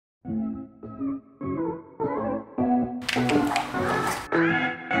Bruh.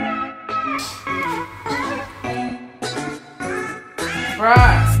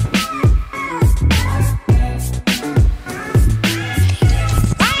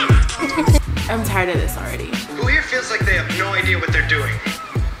 I'm tired of this already. Who here feels like they have no idea what they're doing?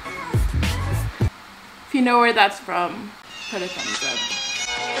 If you know where that's from, put a thumbs up.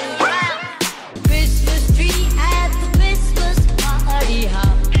 Christmas tree at the Christmas party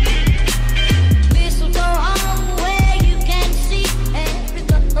hop. Mistletoe hung where you can see every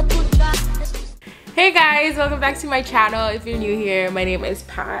couple drops. Hey guys, welcome back to my channel. If you're new here, my name is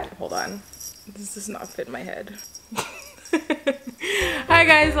Pat. Hold on, this does not fit my head. Hi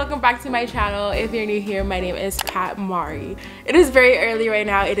guys, welcome back to my channel. If you're new here, my name is Pat Mari. It is very early right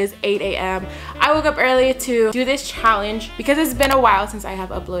now. It is 8 a.m. I woke up early to do this challenge because it's been a while since I have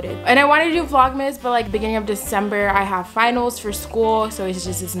uploaded. And I wanted to do Vlogmas, but like beginning of December, I have finals for school, so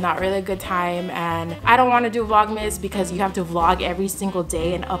it's not really a good time. And I don't want to do Vlogmas because you have to vlog every single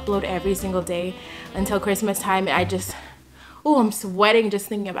day and upload every single day until Christmas time. Oh, I'm sweating just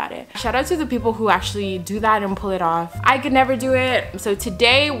thinking about it. Shout out to the people who actually do that and pull it off. I could never do it. So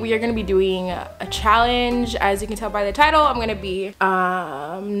today we are gonna be doing a challenge. As you can tell by the title, I'm gonna be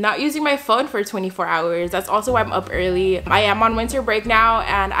not using my phone for 24 hours. That's also why I'm up early. I am on winter break now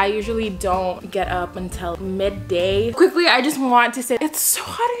and I usually don't get up until midday. Quickly, I just want to say, it's so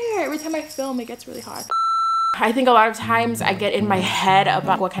hot in here. Every time I film, it gets really hot. I think a lot of times I get in my head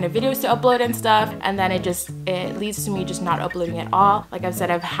about what kind of videos to upload and stuff, and then it leads to me just not uploading at all. Like I've said,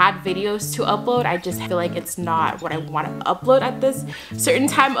 I've had videos to upload. I just feel like it's not what I want to upload at this certain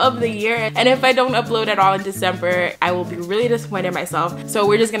time of the year. And if I don't upload at all in December, I will be really disappointed in myself. So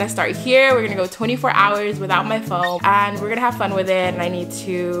we're just gonna start here. We're gonna go 24 hours without my phone and we're gonna have fun with it. And I need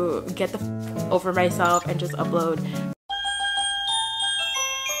to get the over myself and just upload.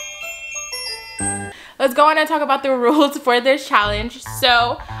 Let's go on and talk about the rules for this challenge.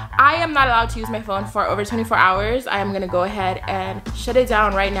 So I am not allowed to use my phone for over 24 hours. I am gonna go ahead and shut it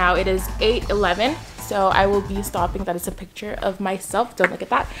down right now. It is 8:11, so I will be stopping. That is a picture of myself. Don't look at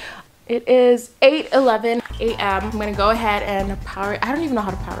that. It is 8:11 a.m. I'm gonna go ahead and power it. I don't even know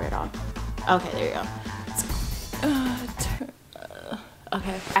how to power it off. Okay, there you go.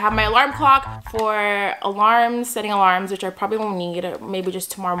 Okay, I have my alarm clock for alarms, setting alarms, which I probably won't need, maybe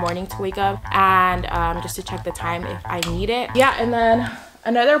just tomorrow morning to wake up, and just to check the time if I need it. Yeah, and then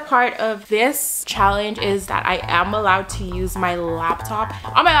another part of this challenge is that I am allowed to use my laptop.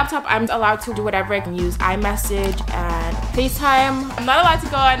 On my laptop, I'm allowed to do whatever. I can use iMessage and FaceTime. I'm not allowed to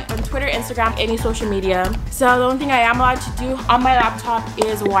go on Twitter, Instagram, any social media. So the only thing I am allowed to do on my laptop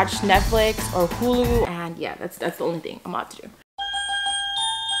is watch Netflix or Hulu, and yeah, that's the only thing I'm allowed to do.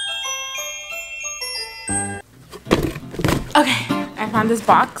 Okay, I found this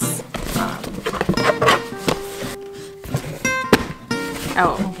box.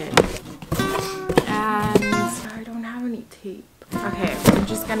 Oh, okay. And I don't have any tape. Okay, I'm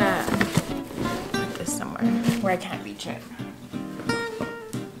just gonna put this somewhere where I can't reach it.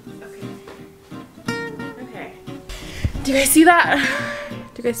 Okay. Do you guys see that?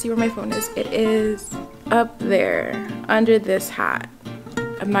 Do you guys see where my phone is? It is up there under this hat.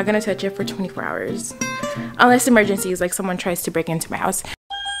 I'm not gonna touch it for 24 hours. Unless emergencies, like someone tries to break into my house.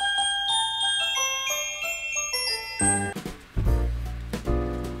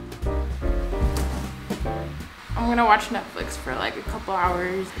 I'm gonna watch Netflix for like a couple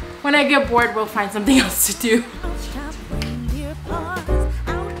hours. When I get bored, we'll find something else to do.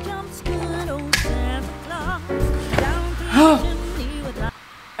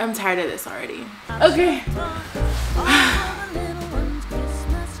 I'm tired of this already. Okay.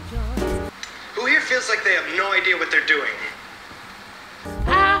 Who here feels like they have no idea what they're doing?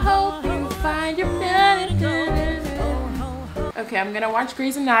 I hope you find your Okay, I'm gonna watch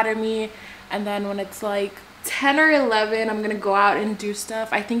Grey's Anatomy, and then when it's like 10 or 11, I'm gonna go out and do stuff.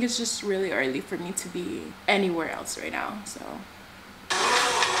 I think it's just really early for me to be anywhere else right now, so.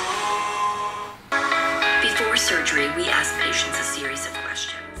 Before surgery, we ask patients a series of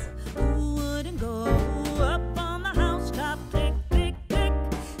questions.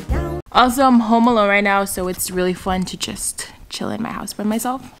 Also, I'm home alone right now, so it's really fun to just chill in my house by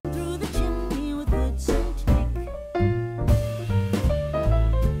myself.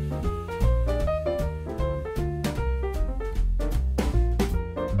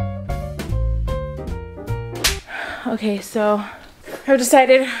 Okay, so I've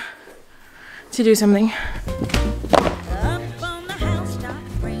decided to do something.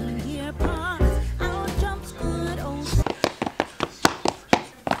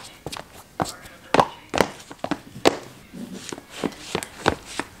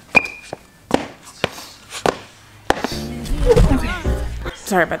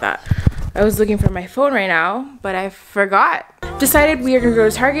 Sorry about that. I was looking for my phone right now, but I forgot. Decided we are gonna go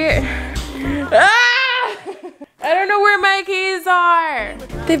to Target. Ah! I don't know where my keys are.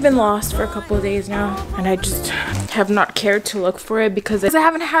 They've been lost for a couple of days now, and I just have not cared to look for it because I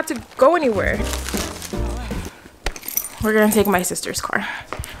haven't had to go anywhere. We're gonna take my sister's car.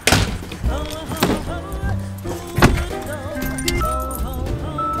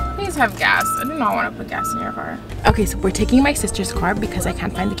 Have gas. I do not want to put gas in your car. Okay, so we're taking my sister's car because I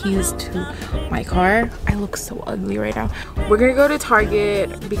can't find the keys to my car. I look so ugly right now. We're gonna go to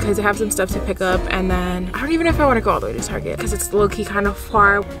Target because I have some stuff to pick up, and then I don't even know if I want to go all the way to Target because it's low-key kind of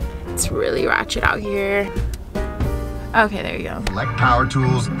far. It's really ratchet out here. Okay, there you go. Select power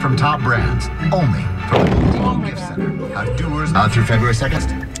tools from top brands, only from the Multi-Home Gift Center. Outdoors now through February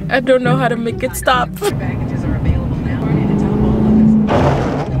 2nd. I don't know how to make it stop. Packages are available now in a telephone office.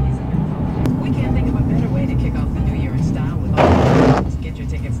 We can't think of a better way to kick off the new year in style with all. Get your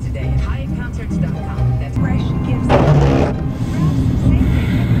tickets today at HyattConcerts.com. That's fresh gifts. Same day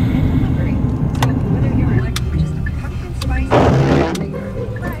and delivery. So whether you're like just a pumpkin spice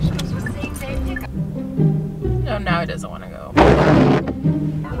fresh comes with same day pickup. No, now it doesn't want to go.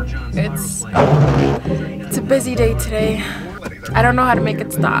 It's a busy day today. I don't know how to make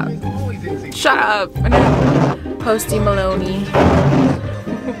it stop. Shut up. Posty Maloney.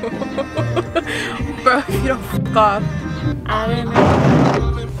 Bro, if you don't fuck off. I don't know.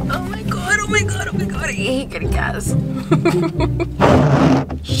 Oh my god, oh my god, oh my god. I hate getting gas.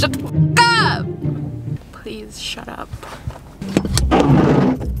 Shut the fuck up. Please shut up.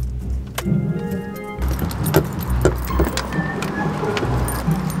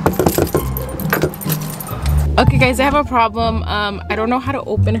 Okay guys, I have a problem. I don't know how to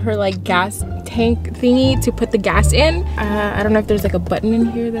open her like gas tank thingy to put the gas in. I don't know if there's like a button in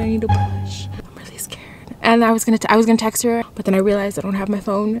here that I need to push. I'm really scared. And I was gonna text her, but then I realized I don't have my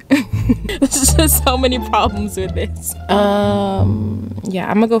phone. There's just so many problems with this. Yeah,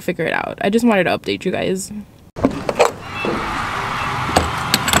 I'm gonna go figure it out. I just wanted to update you guys.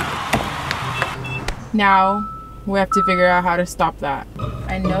 Now we have to figure out how to stop that.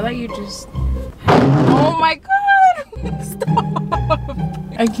 I know that you just. Oh my god! Stop!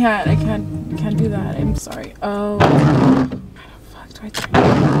 I can't do that. I'm sorry. Oh. How the fuck do I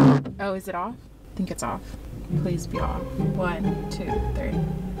turn it? Oh, is it off? I think it's off. Please be off. 1, 2, 3.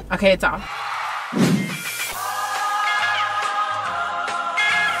 Okay, it's off.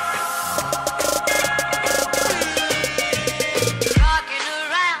 Rocking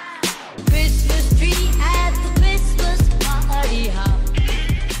around Christmas tree at the Christmas party hop.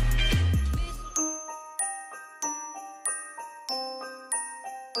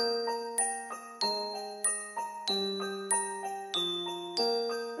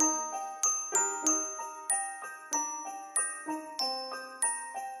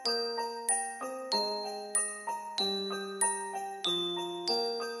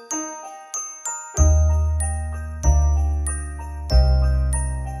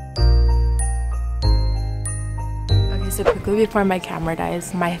 So quickly before my camera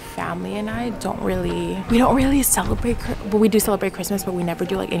dies, my family and I don't really celebrate, well, we do celebrate Christmas, but we never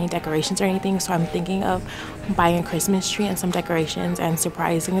do like any decorations or anything. So I'm thinking of buying a Christmas tree and some decorations and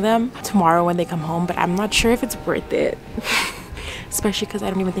surprising them tomorrow when they come home, but I'm not sure if it's worth it. Especially because I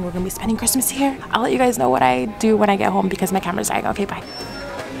don't even think we're gonna be spending Christmas here. I'll let you guys know what I do when I get home because my camera's dying. Okay, bye.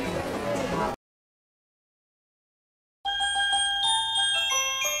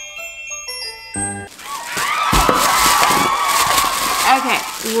 Okay,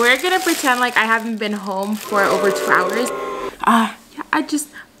 we're gonna pretend like I haven't been home for over 2 hours. Yeah, I just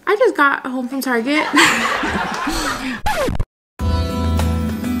got home from Target.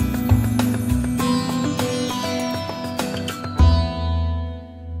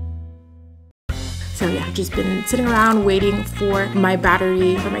 So yeah, I've just been sitting around waiting for my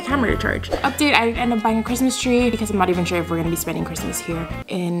battery for my camera to charge. Update, I ended up buying a Christmas tree because I'm not even sure if we're gonna be spending Christmas here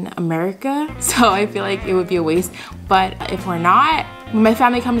in America. So I feel like it would be a waste. But if we're not, when my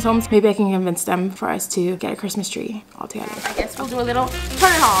family comes home, maybe I can convince them for us to get a Christmas tree all together. I guess we'll do a little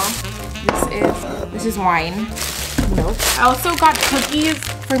turn haul. This is wine. Milk. I also got cookies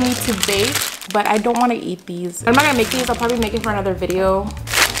for me to bake, but I don't want to eat these. I'm not gonna make these. I'll probably make it for another video.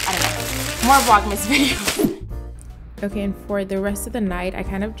 I don't know. More Vlogmas videos. Okay, and for the rest of the night, I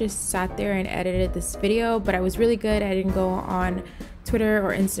kind of just sat there and edited this video, but I was really good. I didn't go on Twitter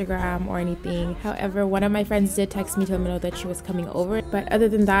or Instagram or anything. However, one of my friends did text me to let me know that she was coming over. But other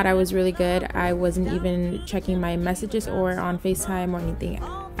than that, I was really good. I wasn't even checking my messages or on FaceTime or anything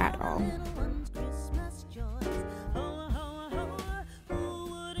at all.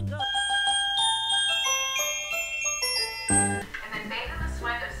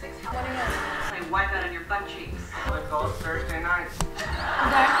 flat cheeks. I call it Thursday night. So old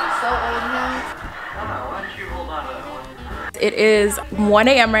now. Why don't you hold on to that one? It is 1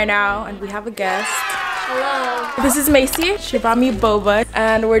 a.m. right now and we have a guest. Hello. This is Macy. She brought me boba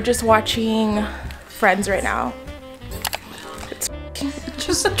and we're just watching Friends right now. It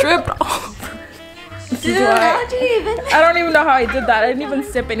just dripped all over. Dude, how did you even? I don't even know how I did that. I didn't even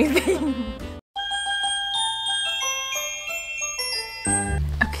sip anything.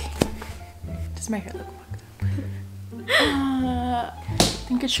 Okay. Does my hair look fucked up? I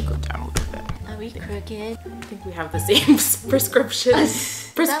think it should go down a little bit. Are we crooked? I think we have the same prescription.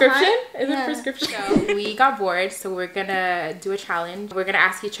 Prescription? Is Yeah. it prescription? So we got bored, so we're gonna do a challenge. We're gonna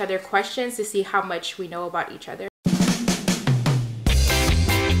ask each other questions to see how much we know about each other.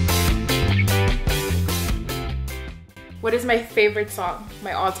 What is my favorite song?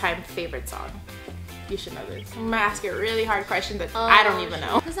 My all-time favorite song? You should know this. I'm gonna ask you a really hard question that I don't even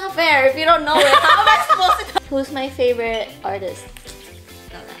know. It's not fair if you don't know it. How am I supposed to know? Who's my favorite artist?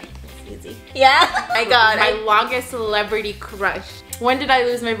 No, it's easy. Yeah? I got My it. longest celebrity crush. When did I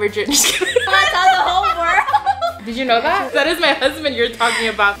lose my virginity? That's the whole world. Did you know that? That is my husband you're talking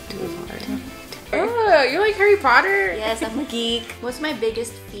about. Oh, you're like Harry Potter? Yes, I'm a geek. What's my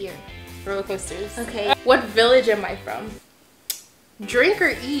biggest fear? Roller coasters. Okay. What village am I from? Drink or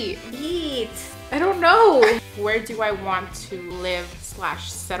eat? Eat. I don't know. Where do I want to live /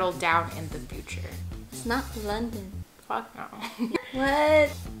 settle down in the future? It's not London. Fuck no. What?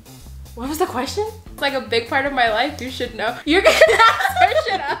 What was the question? It's like a big part of my life. You should know. You're gonna search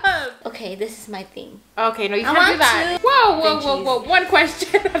it up. Okay, this is my theme. Okay, no, you I can't do want that. to- Whoa. One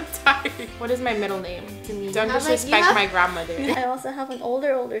question at a time. What is my middle name? You Don't have disrespect my grandmother. I also have an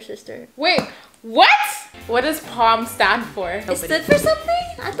older sister. Wait, what? What does POM stand for? It stood for something?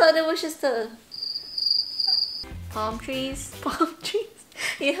 I thought it was just a palm trees. Palm trees.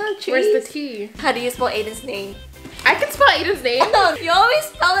 You have trees. Where's the T? How do you spell Aiden's name? I can spell Aiden's name. No, you always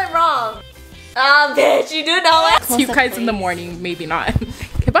spell it wrong. Ah, bitch, you do know it. See you guys in the morning, maybe not.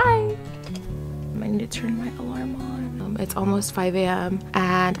 Okay, bye. I need to turn my alarm on. It's almost 5 a.m.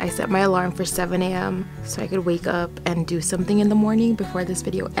 and I set my alarm for 7 a.m. so I could wake up and do something in the morning before this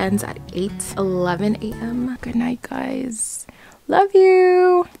video ends at 8:11 a.m. Good night, guys. Love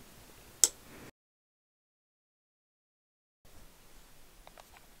you.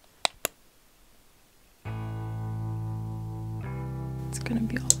 It's gonna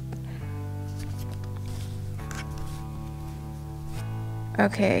be all.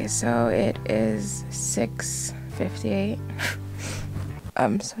 Okay, so it is 6:58.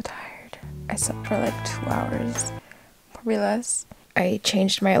 I'm so tired. I slept for like 2 hours, probably less. I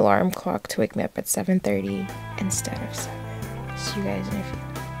changed my alarm clock to wake me up at 7:30 instead of 7. See you guys in a few.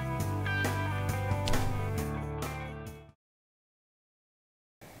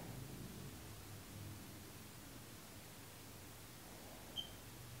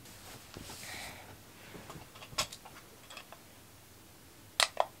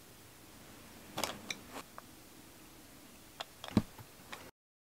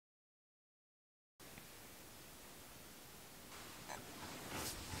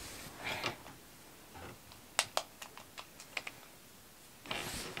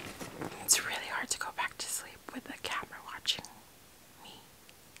 It's really hard to go back to sleep with the camera watching me.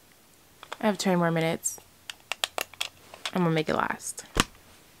 I have 20 more minutes. I'm gonna make it last.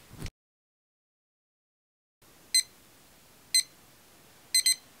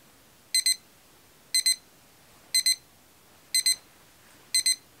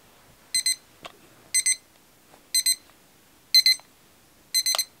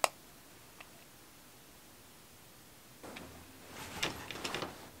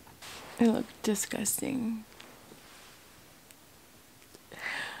 I look disgusting.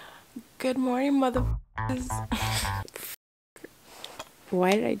 Good morning, motherfuckers.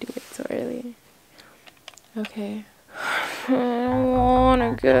 Why did I do it so early? Okay. I don't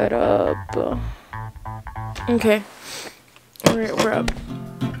wanna get up. Okay. We're up.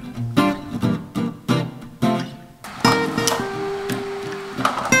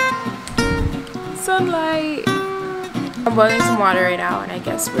 Sunlight. I'm boiling some water right now, and I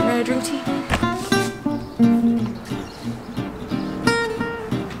guess we're gonna drink tea.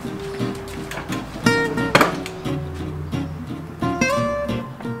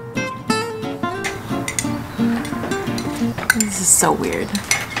 This is so weird.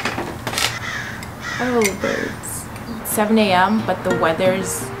 Oh, birds. It's 7 a.m., but the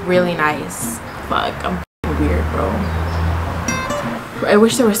weather's really nice. Fuck, I'm weird, bro. I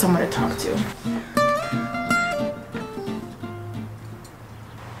wish there was someone to talk to.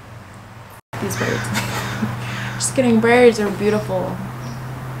 These birds. Just kidding, birds are beautiful.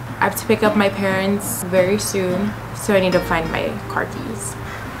 I have to pick up my parents very soon, so I need to find my car keys.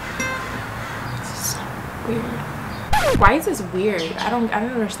 This is so weird. Why is this weird? I don't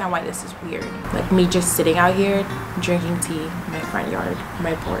understand why this is weird. Like me just sitting out here drinking tea in my front yard,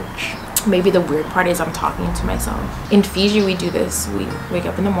 my porch. Maybe the weird part is I'm talking to myself. In Fiji, we do this. We wake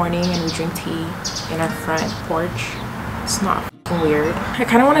up in the morning and we drink tea in our front porch. It's not f***ing weird. I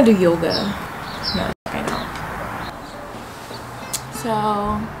kind of want to do yoga. No, I don't.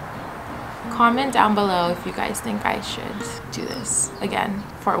 So, comment down below if you guys think I should do this again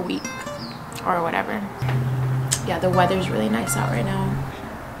for a week or whatever. Yeah, the weather's really nice out right now.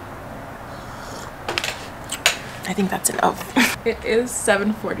 I think that's enough. It is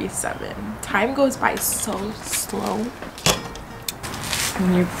 7:47. Time goes by so slow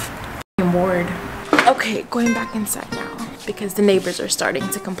when you're f***ing bored. Okay, going back inside now because the neighbors are starting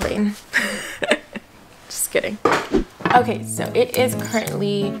to complain. Just kidding. Okay, so it is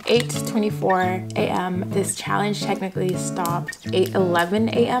currently 8:24 a.m. This challenge technically stopped 8:11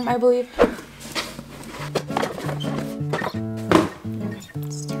 a.m. I believe.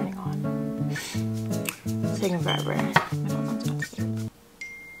 It's turning on. It's taking forever.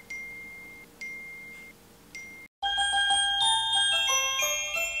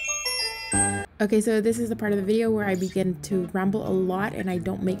 Okay, so this is the part of the video where I begin to ramble a lot and I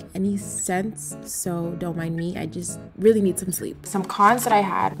don't make any sense, so don't mind me. I just really need some sleep. Some cons that I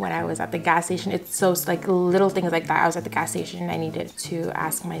had when I was at the gas station, it's so like little things like that. I was at the gas station, I needed to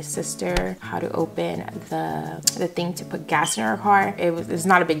ask my sister how to open the thing to put gas in her car. It's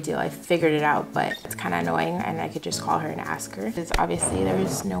not a big deal, I figured it out, but it's kind of annoying and I could just call her and ask her. Because obviously there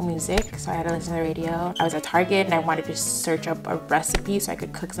was no music, so I had to listen to the radio. I was at Target and I wanted to search up a recipe so I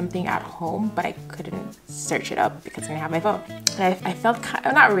could cook something at home, but I couldn't search it up because I didn't have my phone. And I felt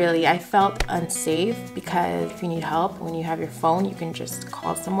not really, I felt unsafe because if you need help, when you have your phone, you can just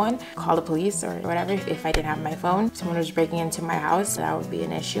call someone, call the police or whatever. If I didn't have my phone, if someone was breaking into my house, that would be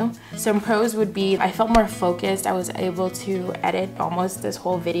an issue. Some pros would be I felt more focused. I was able to edit almost this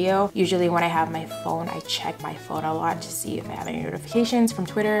whole video. Usually when I have my phone, I check my phone a lot to see if I have any notifications from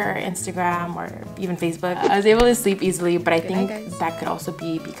Twitter or Instagram or even Facebook. I was able to sleep easily, but I think that could also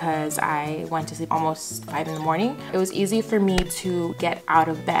be because I went to sleep almost 5 in the morning. It was easy for me to get out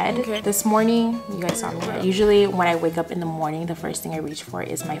of bed. This morning, you guys saw me. Usually when I wake up in the morning, the first thing I reach for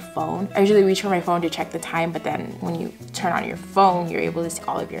is my phone. I usually reach for my phone to check the time, but then when you turn on your phone, you're able to see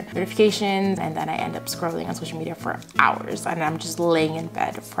all of your notifications, and then I end up scrolling on social media for hours, and I'm just laying in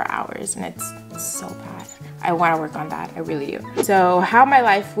bed for hours, and it's so bad. I want to work on that, I really do. So how my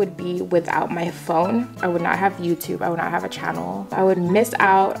life would be without my phone, I would not have YouTube, I would not have a channel. I would miss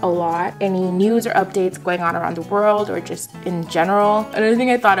out a lot. Any news or updates going on around the world or just in general. Another thing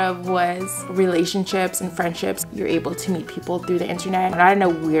I thought of was relationships and friendships. You're able to meet people through the internet, not in a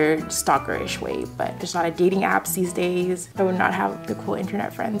weird stalkerish way, but there's a lot of dating apps these days. I would not have the cool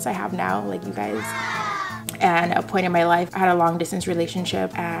internet friends I have now, like you guys. And a point in my life, I had a long distance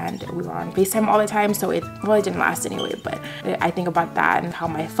relationship and we were on FaceTime all the time, so it really didn't last anyway, but I think about that and how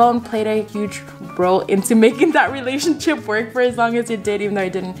my phone played a huge role into making that relationship work for as long as it did, even though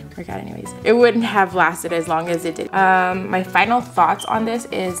it didn't work out anyways. It wouldn't have lasted as long as it did. My final thoughts on this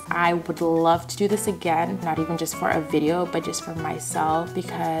is I would love to do this again, not even just for a video, but just for myself,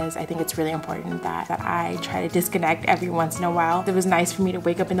 because I think it's really important that I try to disconnect every once in a while. It was nice for me to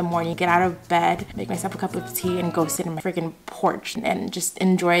wake up in the morning, get out of bed, make myself a cup of tea and go sit in my freaking porch and just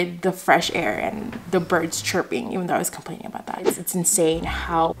enjoy the fresh air and the birds chirping, even though I was complaining about that. It's insane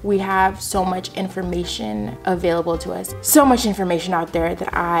how we have so much information available to us, so much information out there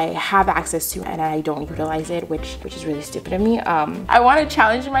that I have access to and I don't utilize it, which is really stupid of me. I want to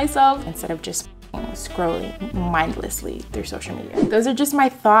challenge myself instead of just scrolling mindlessly through social media. Those are just my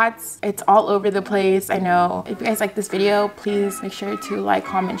thoughts. It's all over the place, I know. If you guys like this video, please make sure to like,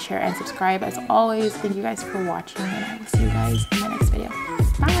 comment, share, and subscribe. As always, thank you guys for watching, and I will see you guys in my next video.